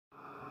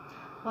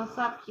What's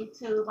up,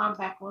 YouTube? I'm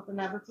back with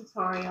another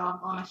tutorial. I'm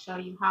going to show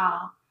you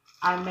how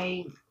I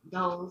made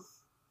those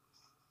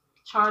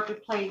charger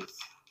plates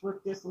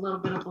with just a little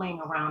bit of bling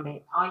around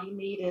it. All you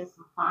need is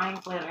some fine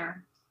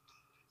glitter.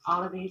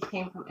 All of these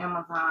came from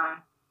Amazon.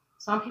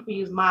 Some people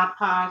use Mod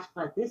Podge,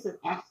 but this is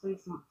actually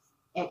some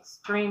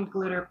extreme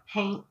glitter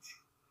paint.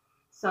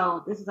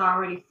 So this is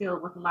already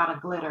filled with a lot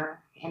of glitter,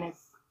 and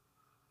it's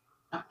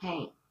a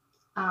paint.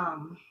 I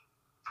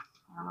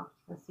don't know if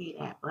you can see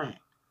that, but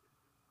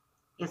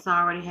it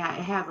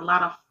has a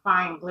lot of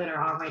fine glitter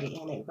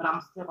already in it, but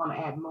I'm still going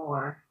to add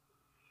more.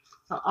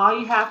 So all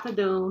you have to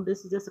do,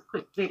 this is just a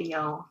quick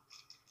video,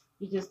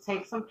 you just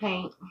take some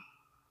paint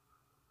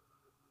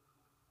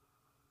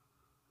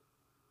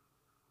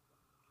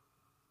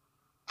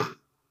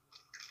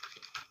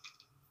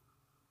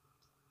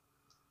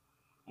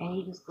and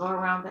you just go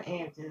around the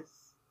edges.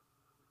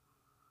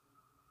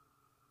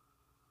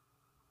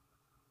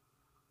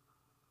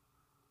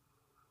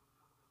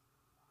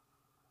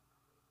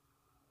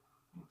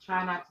 And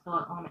try not to go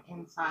on the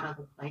inside of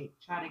the plate.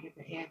 Try to get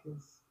the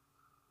edges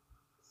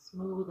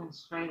smooth and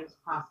straight as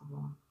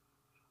possible.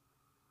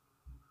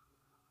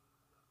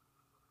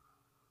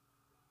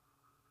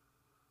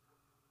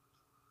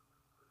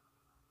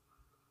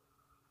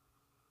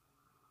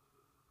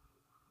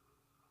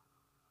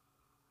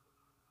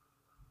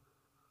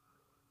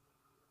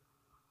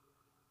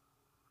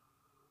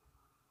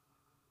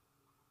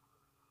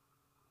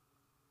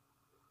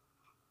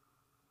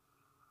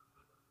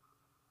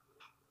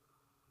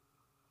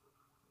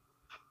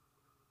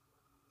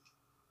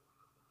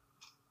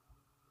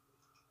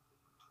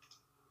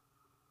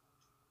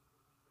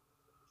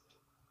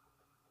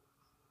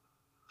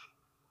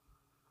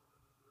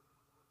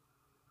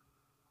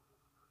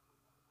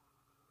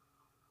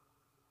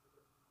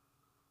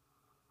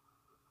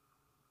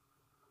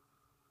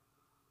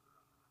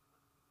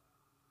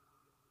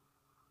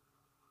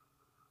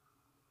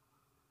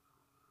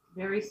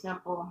 Very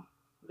simple,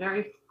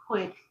 very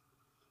quick,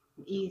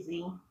 and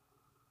easy.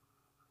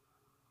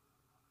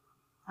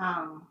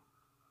 The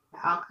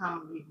outcome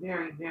will be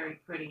very,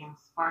 very pretty and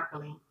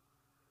sparkly,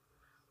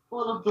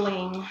 full of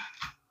bling.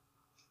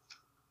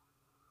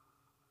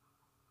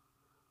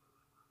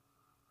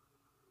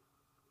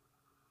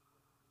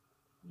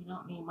 You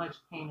don't need much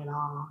paint at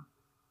all.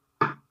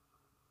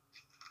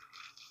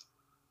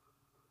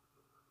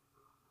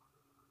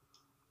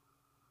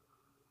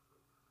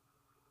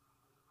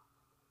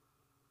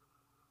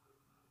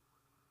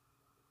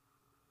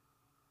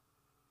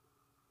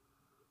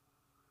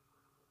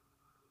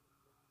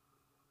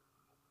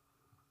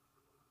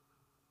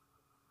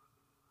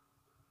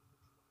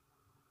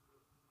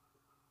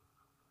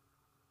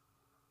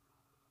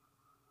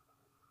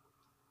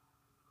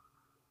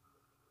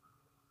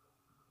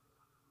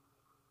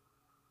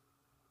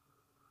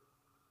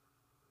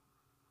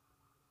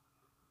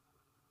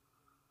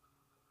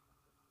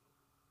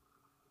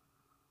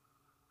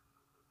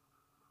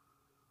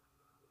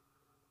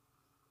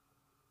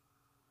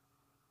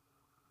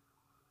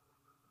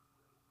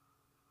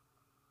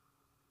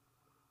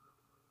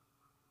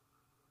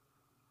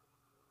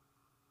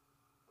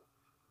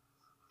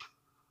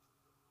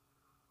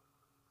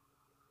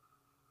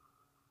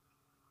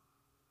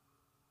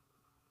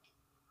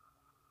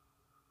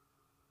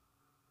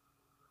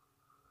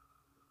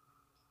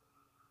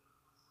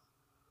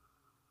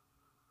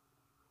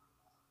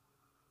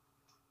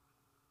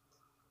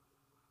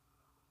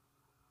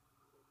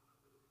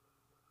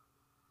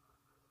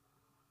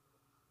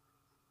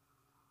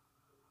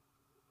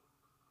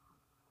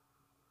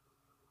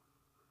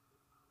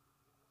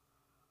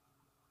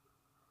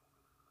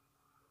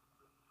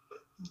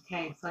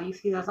 Okay, so you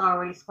see that's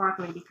already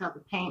sparkly because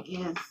the paint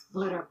is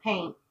glitter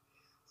paint.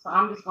 So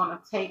I'm just going to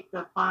take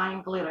the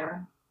fine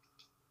glitter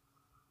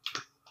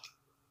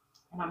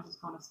and I'm just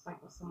going to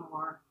sprinkle some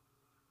more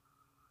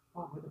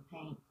over the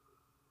paint.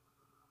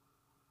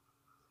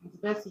 It's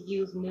best to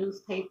use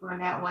newspaper,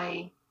 and that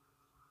way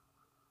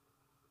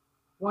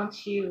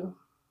once you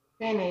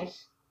finish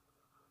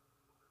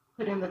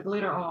putting the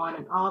glitter on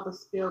and all the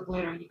spilled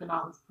glitter, you can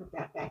always put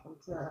that back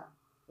into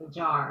the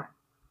jar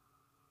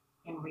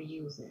and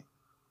reuse it.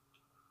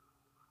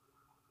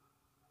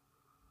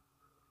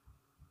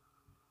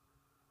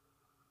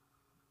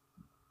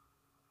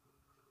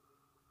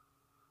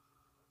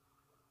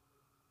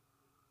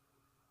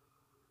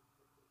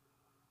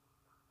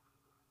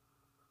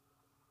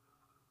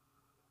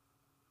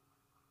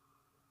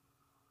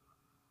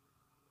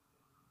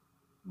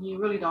 You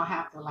really don't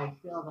have to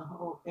like fill the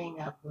whole thing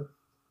up with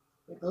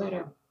the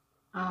glitter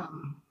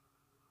um,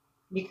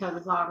 because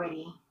it's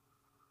already,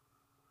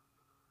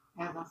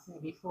 as I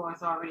said before,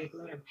 it's already a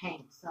glitter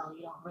paint, so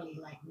you don't really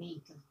like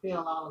need to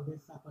fill all of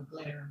this up with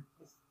glitter.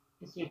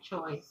 It's your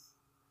choice.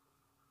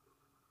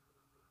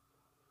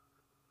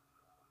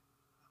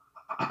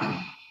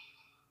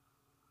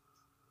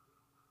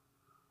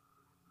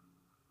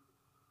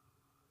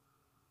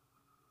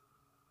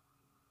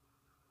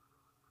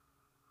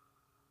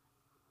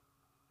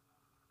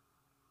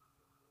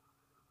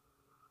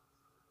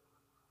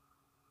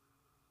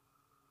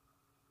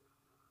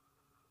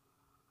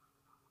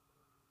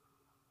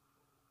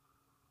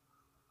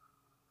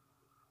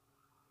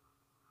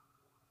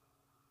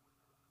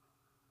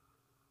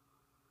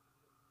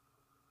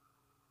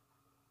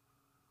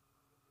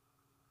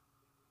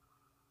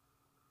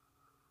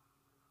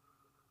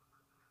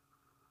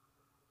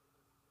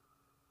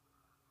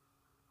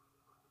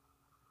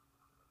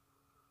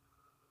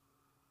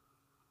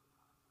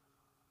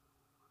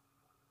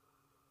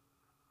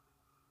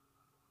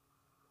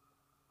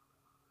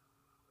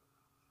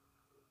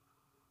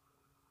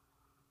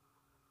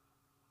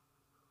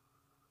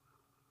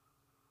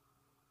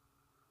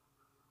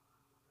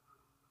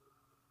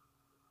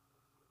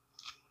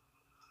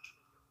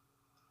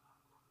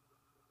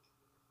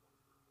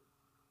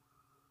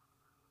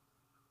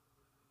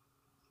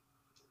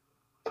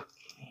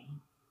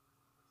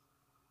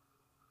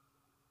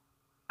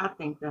 I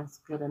think that's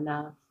good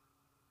enough.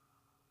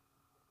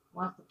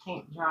 Once the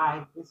paint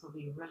dries, this will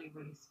be really,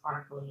 really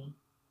sparkly.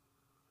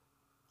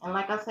 And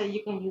like I said,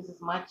 you can use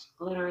as much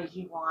glitter as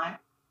you want.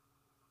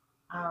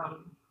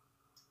 Um,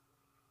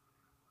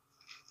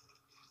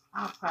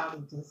 I'll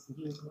probably just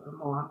use a little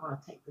more. I'm going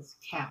to take this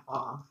cap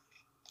off.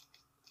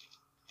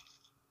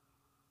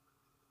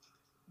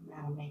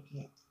 That'll make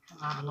it come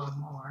out a little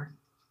more.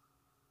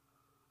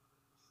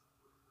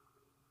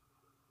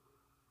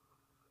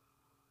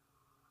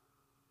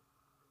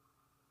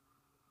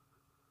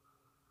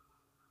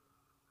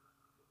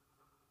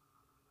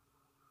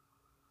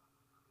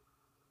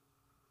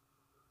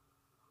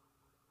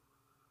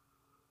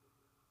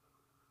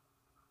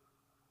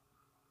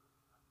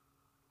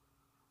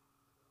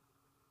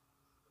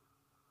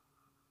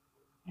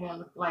 And it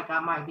looks like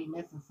I might be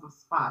missing some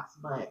spots,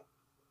 but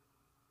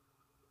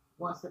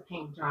once the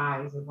paint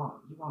dries, you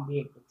won't be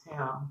able to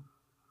tell.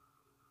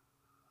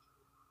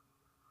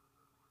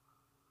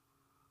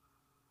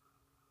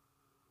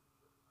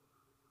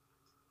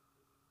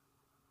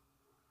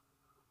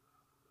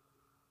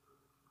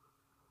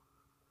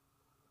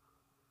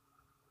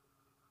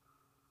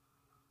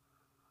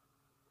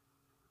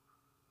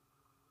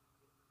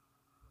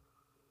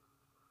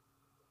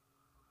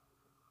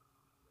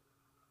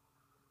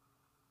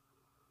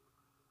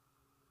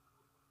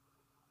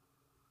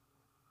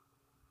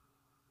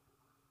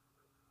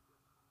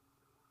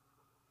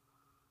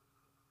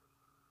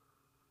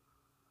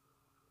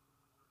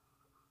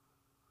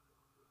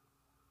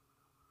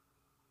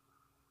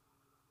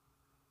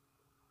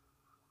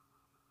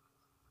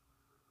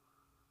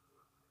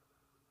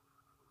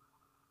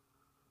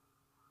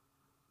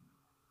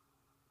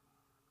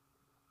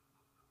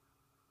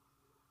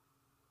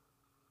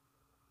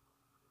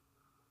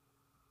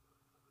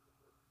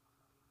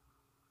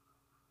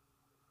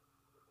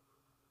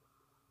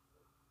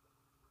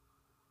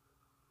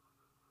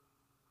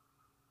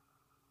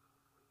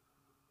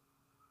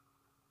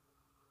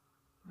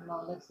 I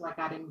know it looks like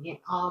I didn't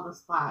get all the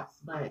spots,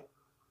 but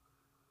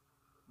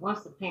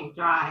once the paint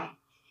dry,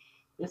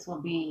 this will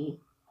be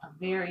a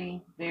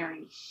very,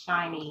 very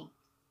shiny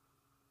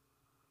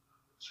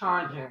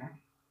charger.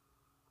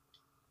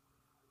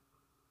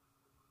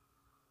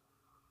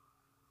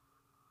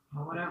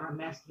 Or whatever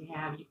mess you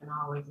have, you can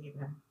always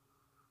either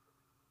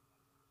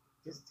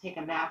just take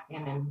a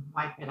napkin and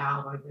wipe it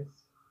out or just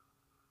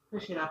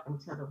push it up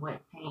into the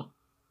wet paint.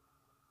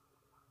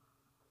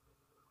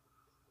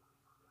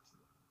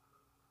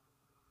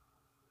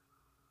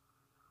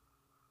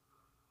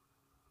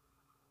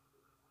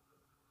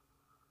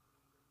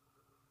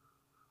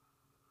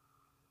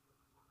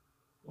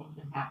 Then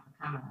you have to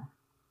kind of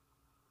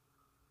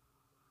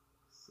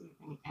see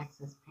if any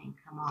excess paint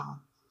come off.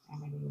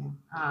 And then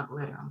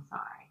glitter, I'm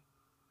sorry.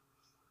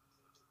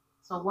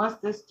 So once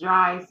this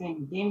dries,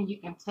 and then you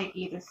can take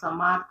either some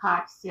Mod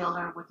Podge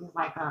sealer, which is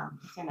like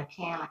it's in a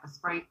can, like a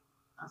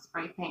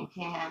spray paint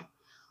can,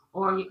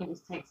 or you can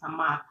just take some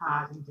Mod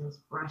Podge and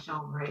just brush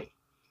over it.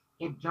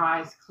 It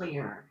dries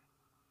clear.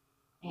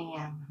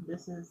 And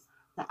this is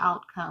the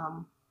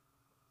outcome.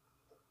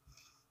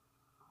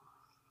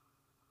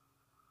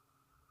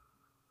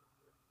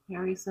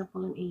 Very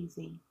simple and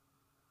easy.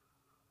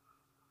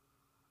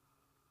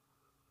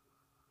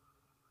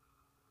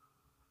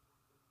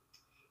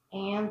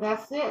 And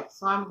that's it.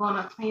 So I'm going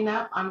to clean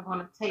up. I'm going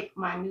to take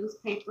my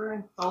newspaper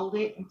and fold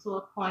it into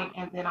a point,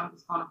 and then I'm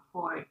just going to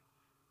pour it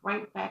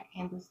right back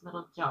in this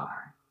little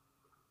jar.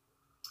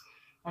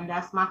 And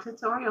that's my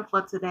tutorial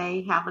for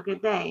today. Have a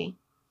good day.